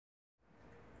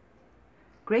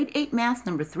Grade 8 Math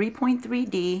number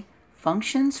 3.3D,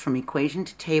 Functions from Equation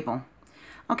to Table.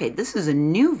 Okay, this is a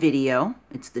new video.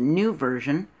 It's the new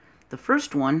version. The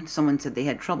first one, someone said they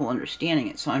had trouble understanding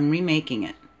it, so I'm remaking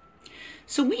it.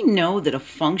 So we know that a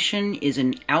function is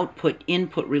an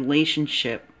output-input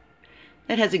relationship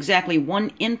that has exactly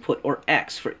one input, or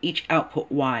x, for each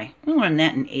output y. We learned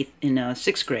that in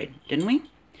sixth grade, didn't we?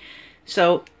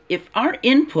 So if our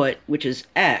input, which is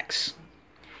x,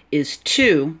 is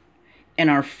 2, and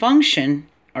our function,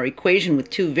 our equation with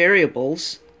two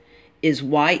variables, is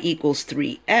y equals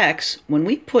 3x, when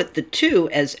we put the 2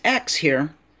 as x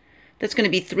here, that's going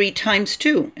to be 3 times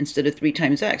 2 instead of 3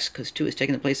 times x, because 2 is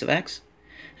taking the place of x.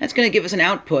 That's going to give us an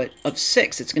output of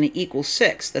 6. It's going to equal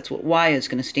 6. That's what y is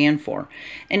going to stand for.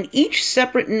 And each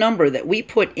separate number that we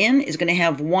put in is going to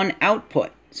have one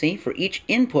output. See, for each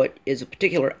input is a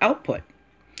particular output.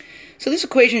 So this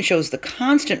equation shows the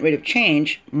constant rate of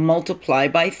change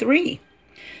multiplied by 3.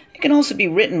 It can also be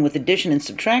written with addition and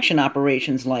subtraction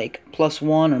operations like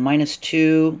 +1 or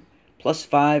 -2,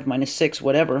 +5, -6,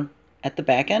 whatever, at the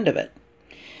back end of it.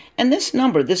 And this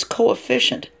number, this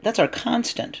coefficient, that's our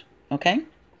constant, okay?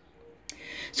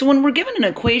 So when we're given an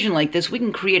equation like this, we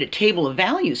can create a table of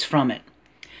values from it.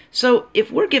 So if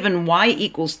we're given y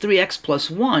equals 3x plus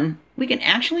 1, we can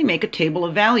actually make a table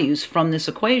of values from this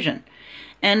equation.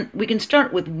 And we can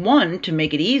start with 1 to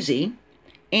make it easy,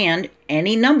 and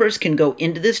any numbers can go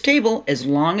into this table as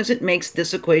long as it makes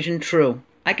this equation true.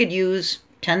 I could use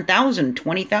 10,000,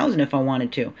 20,000 if I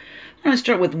wanted to. I'm going to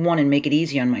start with 1 and make it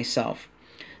easy on myself.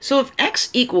 So if x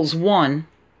equals 1,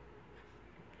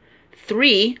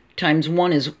 3 times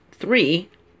 1 is 3,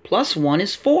 plus 1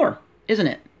 is 4, isn't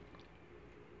it?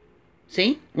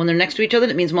 See? When they're next to each other,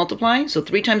 that means multiply. So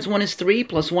 3 times 1 is 3,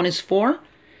 plus 1 is 4.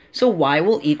 So y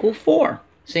will equal 4.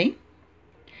 See?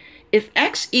 If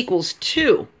x equals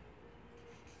 2,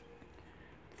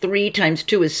 3 times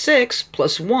 2 is 6,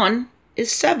 plus 1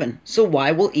 is 7. So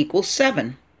y will equal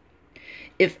 7.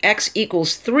 If x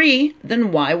equals 3,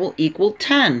 then y will equal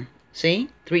 10. See?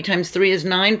 3 times 3 is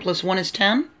 9, plus 1 is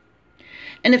 10.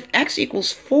 And if x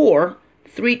equals 4,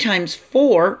 3 times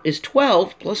 4 is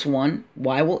 12, plus 1,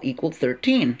 y will equal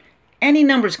 13. Any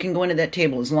numbers can go into that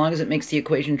table as long as it makes the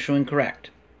equation true and correct.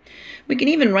 We can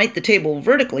even write the table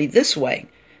vertically this way,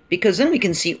 because then we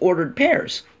can see ordered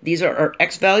pairs. These are our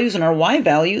x values and our y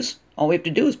values. All we have to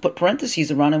do is put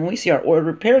parentheses around them, and we see our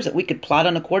ordered pairs that we could plot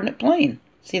on a coordinate plane.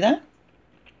 See that?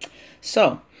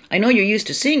 So, I know you're used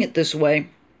to seeing it this way,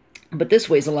 but this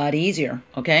way is a lot easier,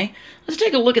 okay? Let's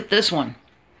take a look at this one.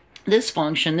 This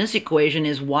function, this equation,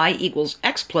 is y equals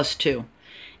x plus 2.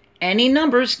 Any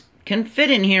numbers can fit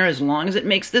in here as long as it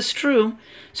makes this true.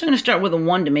 So I'm going to start with a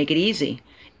 1 to make it easy.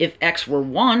 If x were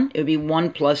 1, it would be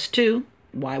 1 plus 2.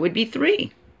 Y would be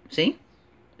 3. See?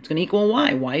 It's going to equal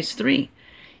y. Y is 3.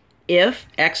 If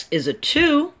x is a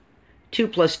 2, 2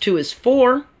 plus 2 is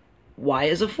 4. Y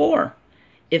is a 4.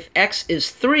 If x is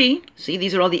 3, see,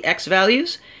 these are all the x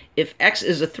values. If x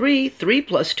is a 3, 3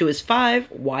 plus 2 is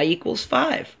 5. Y equals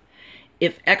 5.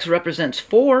 If x represents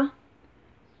 4,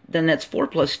 then that's 4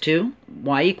 plus 2.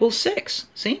 Y equals 6.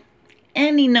 See?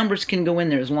 Any numbers can go in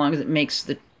there as long as it makes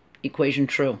the equation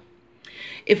true.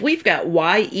 If we've got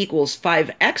y equals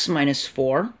 5x minus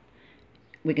 4,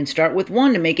 we can start with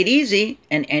 1 to make it easy,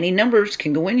 and any numbers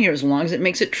can go in here as long as it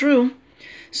makes it true.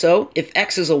 So if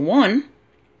x is a 1,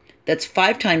 that's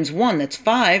 5 times 1, that's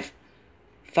 5.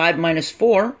 5 minus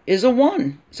 4 is a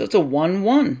 1, so it's a 1,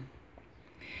 1.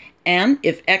 And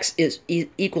if x is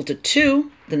equal to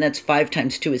 2, then that's 5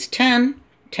 times 2 is 10.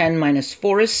 10 minus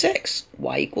 4 is 6.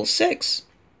 Y equals 6.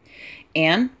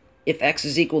 And if x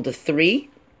is equal to 3,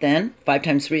 then 5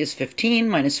 times 3 is 15,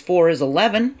 minus 4 is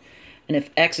 11. And if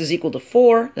x is equal to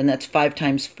 4, then that's 5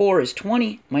 times 4 is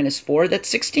 20, minus 4, that's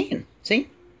 16. See?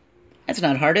 That's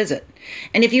not hard, is it?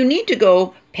 And if you need to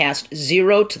go past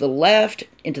 0 to the left,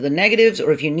 into the negatives,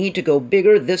 or if you need to go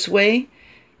bigger this way,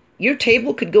 your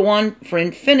table could go on for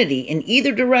infinity in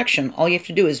either direction. All you have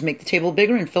to do is make the table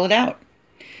bigger and fill it out.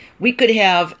 We could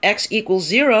have x equals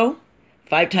 0.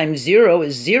 5 times 0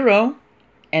 is 0.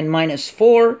 And minus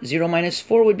 4, 0 minus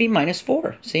 4 would be minus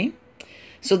 4, see?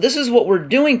 So this is what we're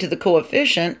doing to the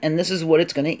coefficient, and this is what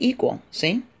it's going to equal,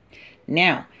 see?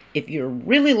 Now, if you're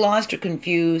really lost or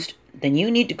confused, then you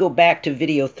need to go back to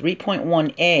video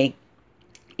 3.1a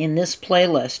in this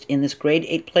playlist, in this grade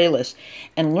 8 playlist,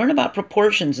 and learn about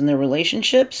proportions and their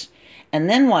relationships, and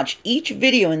then watch each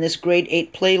video in this grade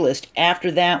 8 playlist after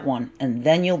that one, and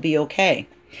then you'll be okay.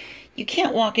 You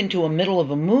can't walk into a middle of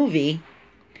a movie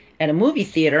at a movie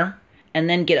theater and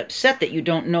then get upset that you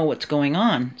don't know what's going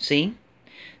on, see?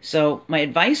 So my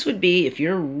advice would be, if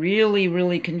you're really,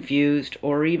 really confused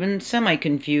or even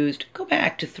semi-confused, go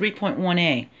back to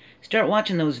 3.1a. Start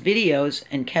watching those videos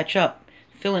and catch up.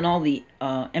 Fill in all the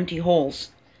empty holes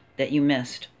that you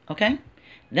missed, okay?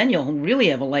 Then you'll really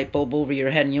have a light bulb over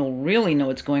your head and you'll really know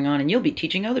what's going on and you'll be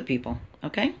teaching other people,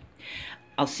 okay?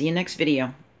 I'll see you next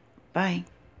video. Bye.